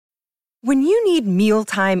When you need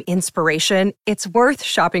mealtime inspiration, it's worth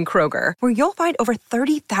shopping Kroger, where you'll find over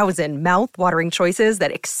 30,000 mouth-watering choices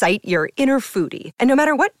that excite your inner foodie. And no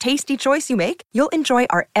matter what tasty choice you make, you'll enjoy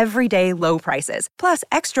our everyday low prices, plus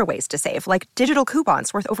extra ways to save, like digital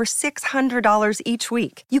coupons worth over $600 each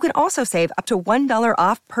week. You can also save up to $1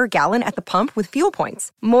 off per gallon at the pump with fuel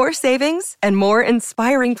points. More savings and more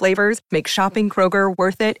inspiring flavors make shopping Kroger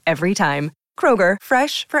worth it every time. Kroger,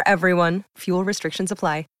 fresh for everyone. Fuel restrictions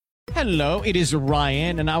apply. Hello, it is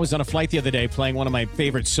Ryan, and I was on a flight the other day playing one of my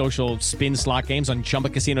favorite social spin slot games on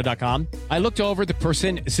ChumbaCasino.com. I looked over at the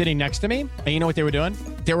person sitting next to me, and you know what they were doing?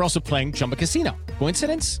 They were also playing Chumba Casino.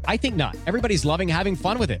 Coincidence? I think not. Everybody's loving having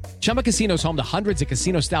fun with it. Chumba Casino is home to hundreds of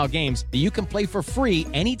casino-style games that you can play for free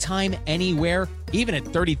anytime, anywhere, even at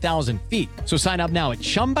 30,000 feet. So sign up now at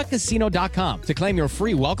ChumbaCasino.com to claim your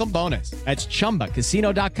free welcome bonus. That's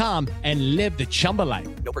ChumbaCasino.com and live the Chumba life.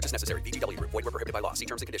 No purchase necessary. VGW. Void where prohibited by law. See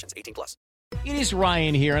terms and conditions. 18+. It is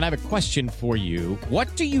Ryan here, and I have a question for you.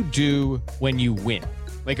 What do you do when you win?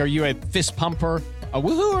 Like, are you a fist pumper, a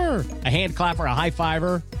woohooer, a hand clapper, a high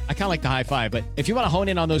fiver? I kind of like the high five, but if you want to hone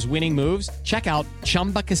in on those winning moves, check out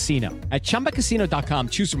Chumba Casino. At ChumbaCasino.com,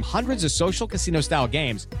 choose from hundreds of social casino-style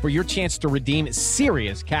games for your chance to redeem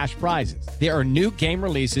serious cash prizes. There are new game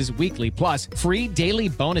releases weekly, plus free daily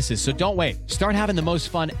bonuses, so don't wait. Start having the most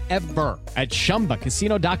fun ever at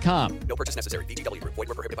ChumbaCasino.com. No purchase necessary. VGW. Void where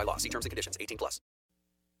prohibited by law. See terms and conditions. 18+.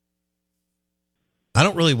 I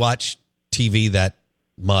don't really watch TV that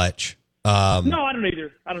much. No, I don't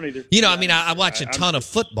either. You know, I mean, I watch a ton of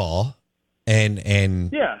football,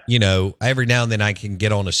 and yeah, you know, every now and then I can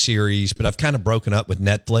get on a series, but I've kind of broken up with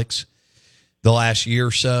Netflix the last year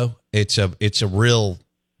or so. It's a real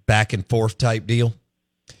back and forth type deal.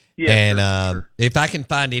 Yeah, and sure. if I can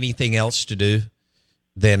find anything else to do,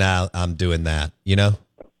 then I'm doing that. You know.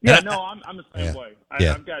 Yeah, I'm the same way.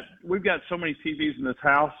 Yeah. We've got so many TVs in this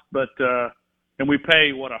house, but and we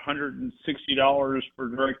pay $160 for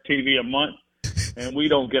DirecTV a month, and we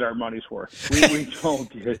don't get our money's worth. We don't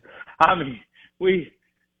get it. I mean,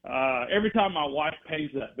 every time my wife pays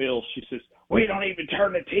that bill, she says, "We don't even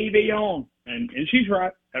turn the TV on," and she's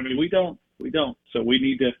right. I mean, we don't. So we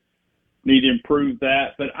need to improve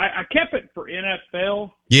that. But I kept it for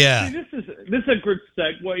NFL. Yeah. See, this is a good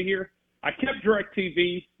segue here. I kept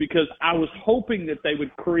DirecTV because I was hoping that they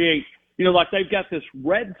would create, you know, like they've got this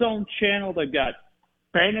Red Zone channel, they've got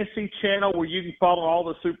Fantasy channel where you can follow all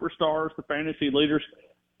the superstars, the fantasy leaders.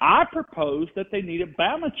 I proposed that they need a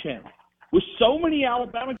Bama channel. With so many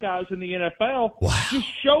Alabama guys in the NFL, just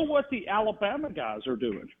show what the Alabama guys are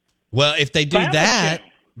doing. Well, if they do Bama that,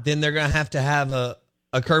 channel. then they're going to have a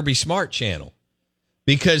Kirby Smart channel.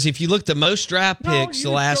 Because if you look the most draft picks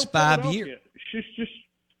the last 5 years.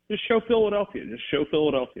 Just show Philadelphia. Just show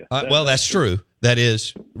Philadelphia. Well, that's true. That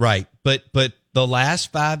is right. But the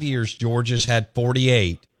last 5 years, Georgia's had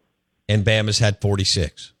 48 and Bama's had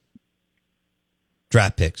 46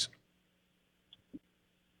 draft picks.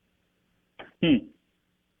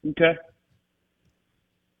 Okay.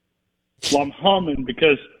 Well, I'm humming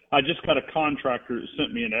because I just got a contractor that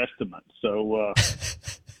sent me an estimate. So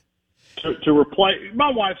to replace,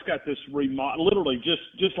 my wife's got this remodel literally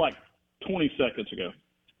just like 20 seconds ago.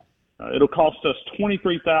 It'll cost us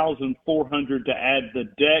 $23,400 to add the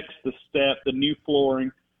decks, the step, the new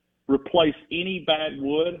flooring, replace any bad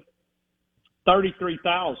wood.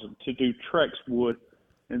 $33,000 to do Trex wood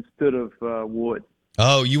instead of wood.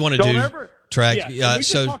 Oh, you want to do Trex? Yeah. We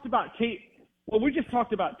just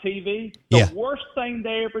talked about TV. The worst thing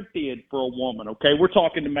they ever did for a woman. Okay, we're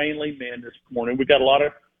talking to mainly men this morning. We got a lot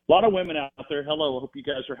of women out there. Hello, I hope you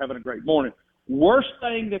guys are having a great morning. Worst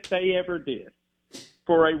thing that they ever did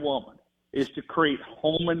for a woman is to create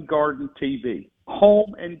home and garden TV.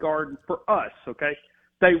 Home and garden for us, okay?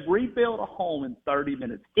 They rebuild a home in 30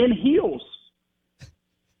 minutes. In heels.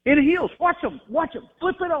 Watch them.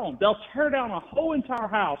 Flip it on. They'll tear down a whole entire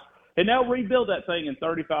house, and they'll rebuild that thing in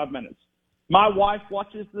 35 minutes. My wife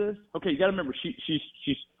watches this. Okay, you got to remember,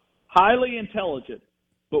 she's highly intelligent,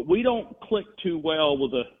 but we don't click too well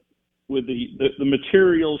with the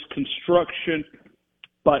materials, construction.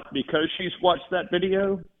 But because she's watched that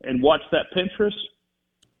video and watched that Pinterest,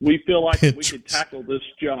 we feel like we could tackle this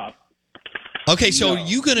job. Okay, so are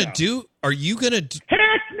you going to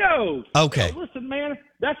Heck no! Okay. No, listen, man,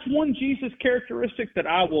 that's one Jesus characteristic that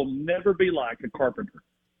I will never be like, a carpenter.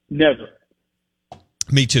 Never.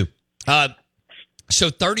 Me too.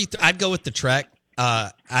 So 30, I'd go with the Trek.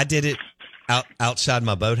 I did it outside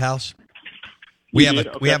my boathouse. We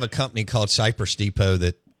have a company called Cypress Depot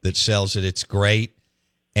that sells it. It's great.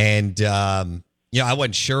 And, I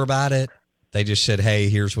wasn't sure about it. They just said, "Hey,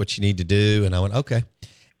 here's what you need to do." And I went, okay.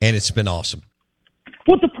 and it's been awesome.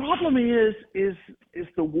 What the problem is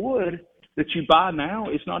the wood that you buy now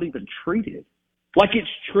is not even treated. Like it's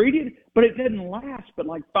treated, but it doesn't last but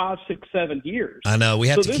like 5, 6, 7 years. I know. We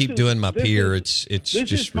have to keep doing my pier. It's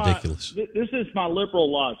just ridiculous. This is my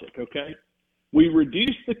liberal logic, okay? We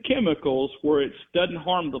reduce the chemicals where it doesn't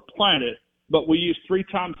harm the planet, but we use 3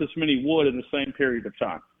 times as many wood in the same period of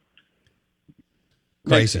time.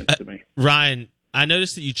 Crazy. Makes sense to me. Ryan, I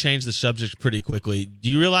noticed that you changed the subject pretty quickly. Do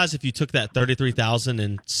you realize if you took that $33,000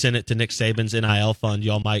 and sent it to Nick Saban's NIL fund,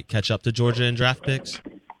 y'all might catch up to Georgia in draft picks?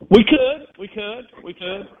 We could.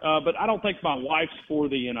 But I don't think my wife's for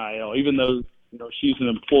the NIL, even though she's an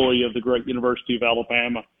employee of the great University of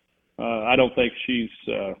Alabama. I don't think she's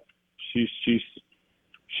not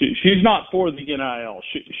for the NIL.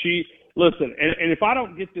 She listen, and if I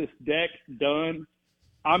don't get this deck done,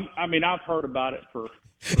 I've heard about it for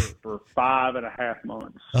 5.5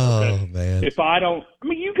 months. Oh, man. If I don't,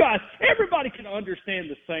 you guys, everybody can understand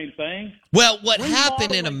the same thing. Well, what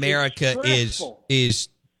happened in America is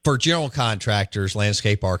for general contractors,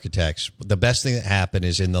 landscape architects, the best thing that happened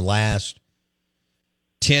is in the last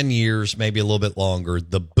 10 years, maybe a little bit longer,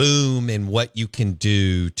 the boom in what you can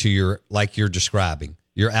do to your, like you're describing,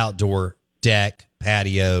 your outdoor deck,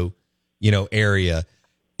 patio, area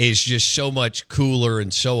is just so much cooler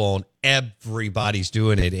and so on. Everybody's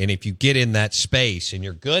doing it. And if you get in that space and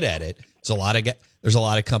you're good at it, there's a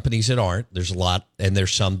lot of companies that aren't. There's a lot, and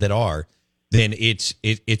there's some that are. Then it's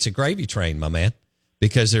a gravy train, my man,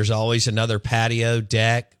 because there's always another patio,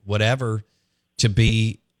 deck, whatever to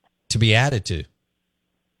be added to.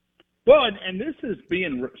 Well, and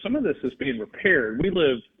some of this is being repaired. We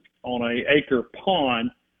live on an acre pond,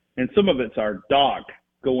 and some of it's our dock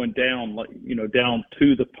going down, down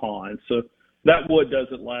to the pond. So that wood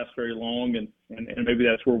doesn't last very long, and maybe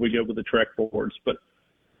that's where we go with the Trek boards. But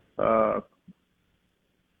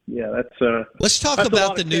that's. Let's talk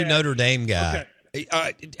about the new Notre Dame guy.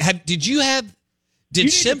 Okay.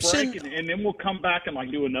 Did Simpson? And then we'll come back and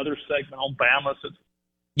do another segment on Bama.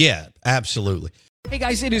 Yeah, absolutely. Hey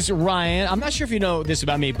guys, it is Ryan. I'm not sure if you know this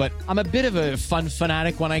about me, but I'm a bit of a fun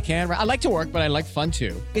fanatic when I can. I like to work, but I like fun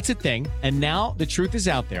too. It's a thing. And now the truth is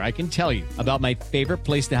out there. I can tell you about my favorite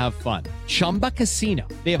place to have fun. Chumba Casino.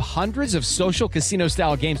 They have hundreds of social casino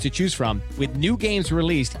style games to choose from with new games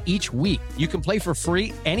released each week. You can play for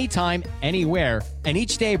free anytime, anywhere. And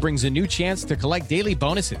each day brings a new chance to collect daily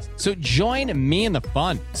bonuses. So join me in the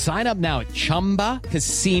fun. Sign up now at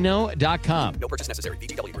ChumbaCasino.com. No purchase necessary.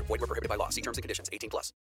 VGW Group. Void where prohibited by law. See terms and conditions.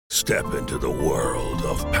 18+. Step into the world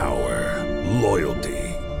of power, loyalty,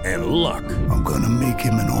 and luck. I'm gonna make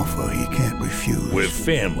him an offer he can't refuse. With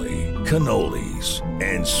family, cannolis,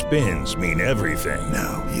 and spins mean everything.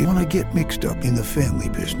 Now, you wanna get mixed up in the family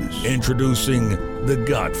business. Introducing The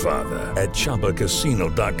Godfather at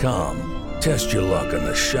ChumbaCasino.com. Test your luck in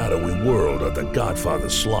the shadowy world of The Godfather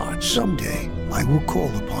slot. Someday, I will call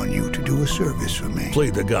upon you to do a service for me. Play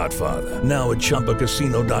The Godfather now at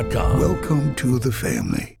ChumbaCasino.com. Welcome to the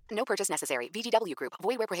family. No purchase necessary. VGW Group.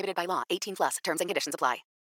 Void where prohibited by law. 18+. Terms and conditions apply.